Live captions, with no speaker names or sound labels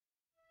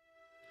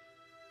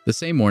The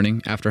same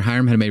morning, after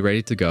Hiram had made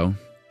ready to go,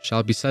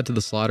 "Shall it be said to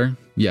the slaughter?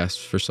 Yes,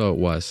 for so it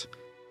was."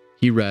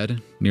 He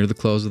read, near the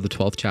close of the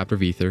 12th chapter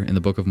of Ether in the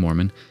Book of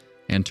Mormon,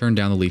 and turned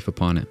down the leaf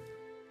upon it.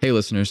 Hey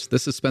listeners,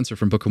 this is Spencer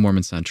from Book of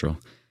Mormon Central,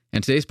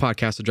 and today's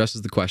podcast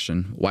addresses the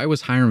question, why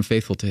was Hiram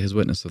faithful to his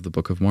witness of the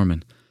Book of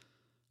Mormon?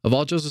 Of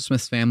all Joseph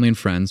Smith's family and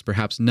friends,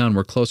 perhaps none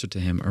were closer to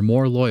him or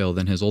more loyal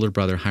than his older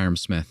brother Hiram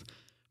Smith.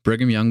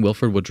 Brigham Young,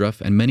 Wilford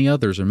Woodruff, and many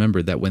others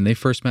remembered that when they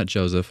first met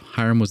Joseph,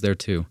 Hiram was there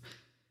too.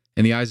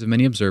 In the eyes of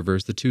many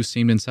observers, the two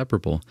seemed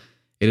inseparable.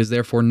 It is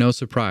therefore no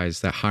surprise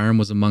that Hiram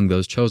was among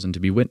those chosen to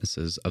be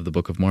witnesses of the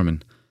Book of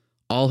Mormon.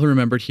 All who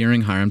remembered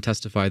hearing Hiram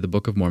testify the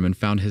Book of Mormon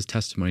found his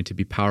testimony to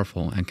be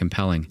powerful and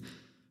compelling.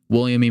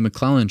 William E.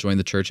 McClellan joined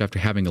the church after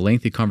having a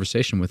lengthy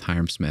conversation with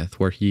Hiram Smith,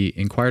 where he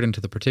inquired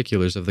into the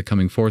particulars of the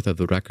coming forth of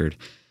the record,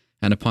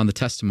 and upon the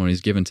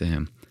testimonies given to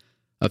him.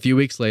 A few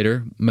weeks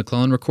later,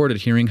 McClellan recorded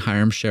hearing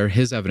Hiram share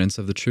his evidence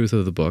of the truth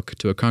of the book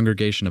to a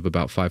congregation of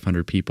about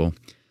 500 people.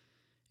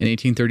 In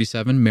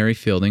 1837, Mary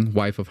Fielding,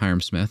 wife of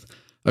Hiram Smith,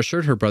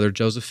 assured her brother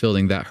Joseph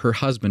Fielding that her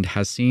husband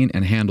has seen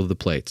and handled the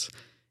plates.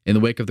 In the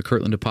wake of the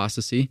Kirtland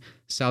apostasy,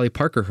 Sally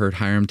Parker heard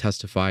Hiram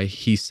testify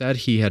he said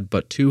he had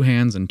but 2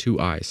 hands and 2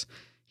 eyes.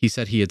 He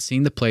said he had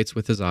seen the plates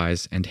with his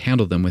eyes and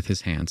handled them with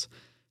his hands.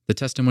 The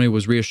testimony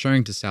was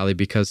reassuring to Sally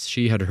because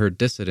she had heard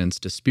dissidents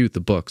dispute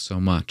the book so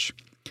much.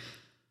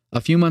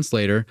 A few months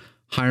later,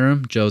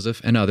 Hiram,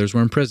 Joseph, and others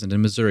were imprisoned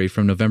in Missouri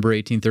from November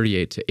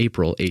 1838 to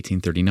April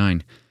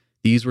 1839.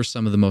 These were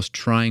some of the most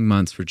trying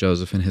months for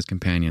Joseph and his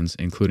companions,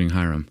 including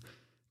Hiram.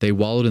 They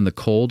wallowed in the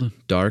cold,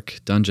 dark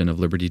dungeon of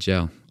Liberty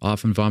Jail,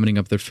 often vomiting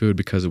up their food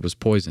because it was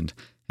poisoned,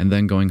 and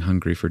then going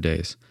hungry for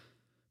days.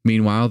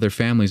 Meanwhile, their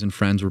families and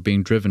friends were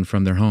being driven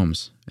from their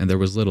homes, and there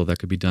was little that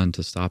could be done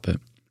to stop it.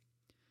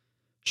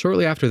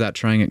 Shortly after that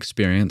trying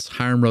experience,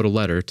 Hiram wrote a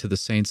letter to the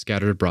saints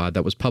scattered abroad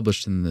that was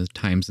published in the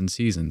Times and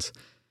Seasons.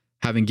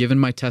 "Having given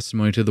my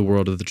testimony to the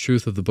world of the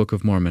truth of the Book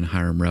of Mormon,"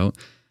 Hiram wrote,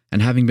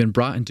 "and having been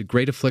brought into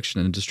great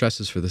affliction and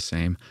distresses for the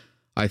same,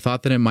 I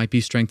thought that it might be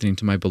strengthening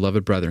to my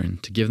beloved brethren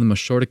to give them a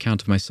short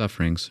account of my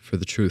sufferings for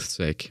the truth's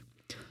sake."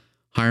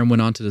 Hiram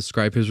went on to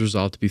describe his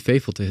resolve to be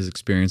faithful to his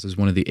experience as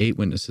one of the 8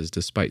 witnesses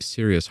despite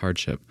serious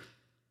hardship.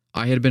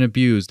 "I had been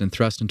abused and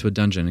thrust into a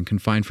dungeon and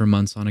confined for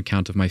months on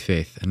account of my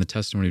faith and the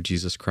testimony of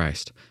Jesus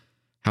Christ.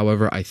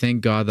 However, I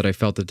thank God that I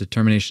felt the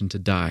determination to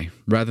die,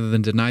 rather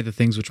than deny the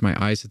things which my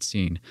eyes had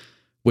seen,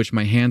 which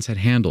my hands had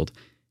handled,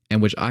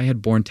 and which I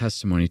had borne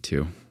testimony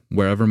to,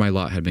 wherever my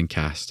lot had been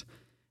cast.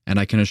 And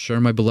I can assure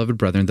my beloved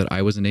brethren that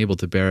I was enabled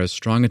to bear as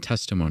strong a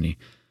testimony,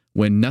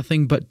 when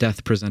nothing but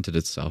death presented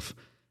itself,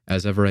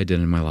 as ever I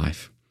did in my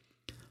life."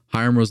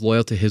 Hiram was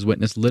loyal to his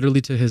witness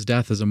literally to his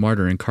death as a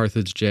martyr in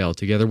Carthage jail,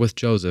 together with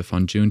Joseph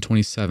on June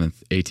 27,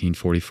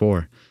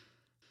 1844.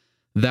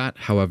 That,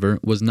 however,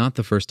 was not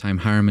the first time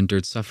Hiram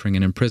endured suffering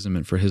and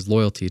imprisonment for his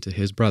loyalty to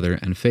his brother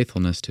and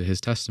faithfulness to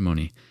his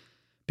testimony.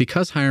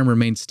 Because Hiram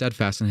remained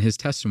steadfast in his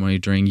testimony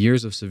during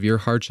years of severe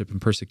hardship and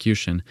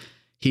persecution,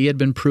 he had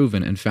been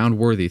proven and found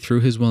worthy through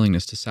his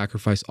willingness to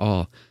sacrifice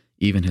all,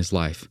 even his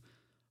life.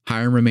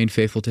 Hiram remained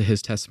faithful to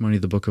his testimony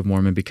of the Book of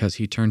Mormon because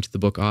he turned to the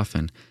book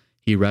often.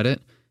 He read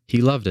it,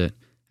 he loved it,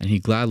 and he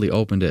gladly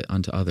opened it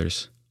unto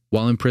others.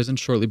 While imprisoned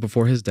shortly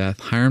before his death,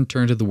 Hiram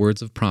turned to the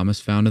words of promise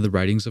found in the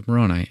writings of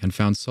Moroni and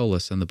found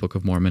solace in the Book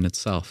of Mormon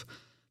itself,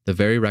 the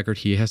very record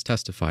he has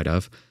testified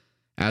of,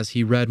 as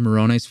he read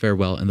Moroni's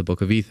farewell in the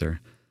Book of Ether.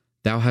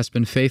 "Thou hast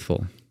been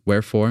faithful,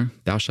 wherefore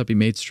thou shalt be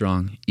made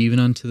strong, even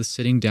unto the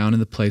sitting down in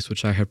the place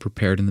which I have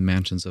prepared in the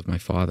mansions of my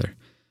Father."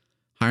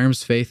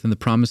 Hiram's faith in the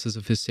promises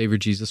of his Savior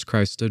Jesus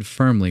Christ stood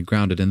firmly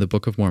grounded in the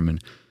Book of Mormon,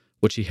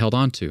 which he held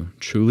on to,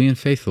 truly and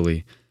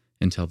faithfully,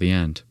 until the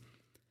end.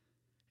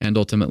 And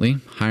ultimately,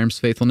 Hiram's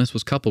faithfulness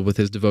was coupled with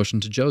his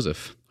devotion to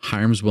Joseph.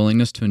 Hiram's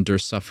willingness to endure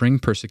suffering,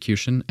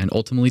 persecution, and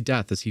ultimately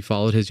death as he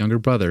followed his younger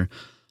brother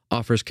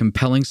offers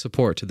compelling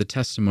support to the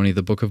testimony of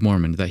the Book of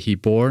Mormon that he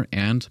bore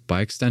and, by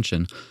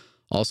extension,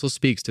 also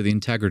speaks to the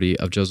integrity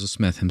of Joseph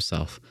Smith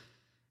himself.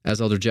 As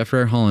Elder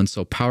Jeffrey R. Holland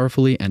so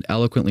powerfully and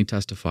eloquently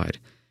testified,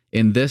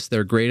 "In this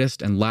their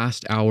greatest and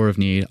last hour of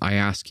need, I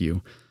ask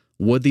you,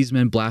 would these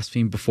men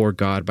blaspheme before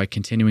God by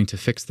continuing to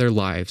fix their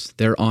lives,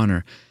 their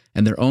honor,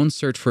 and their own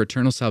search for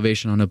eternal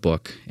salvation on a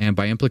book, and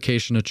by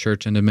implication a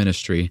church and a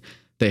ministry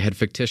they had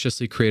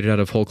fictitiously created out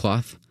of whole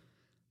cloth?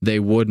 They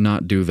would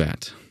not do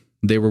that.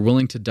 They were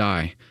willing to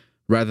die,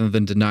 rather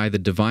than deny the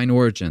divine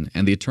origin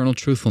and the eternal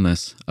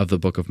truthfulness of the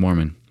Book of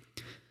Mormon.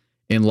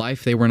 In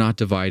life they were not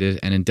divided,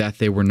 and in death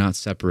they were not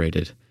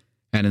separated.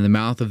 And in the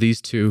mouth of these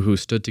two who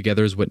stood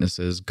together as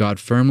witnesses, God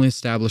firmly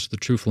established the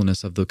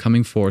truthfulness of the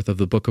coming forth of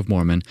the Book of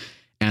Mormon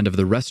and of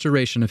the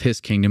restoration of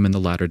his kingdom in the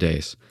latter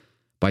days.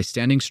 By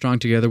standing strong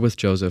together with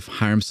Joseph,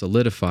 Hiram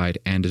solidified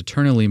and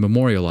eternally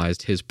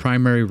memorialized his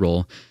primary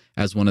role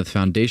as one of the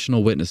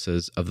foundational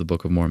witnesses of the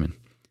Book of Mormon.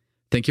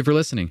 Thank you for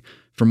listening.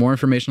 For more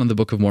information on the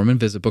Book of Mormon,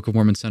 visit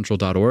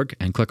bookofmormoncentral.org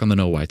and click on the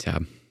Know Why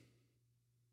tab.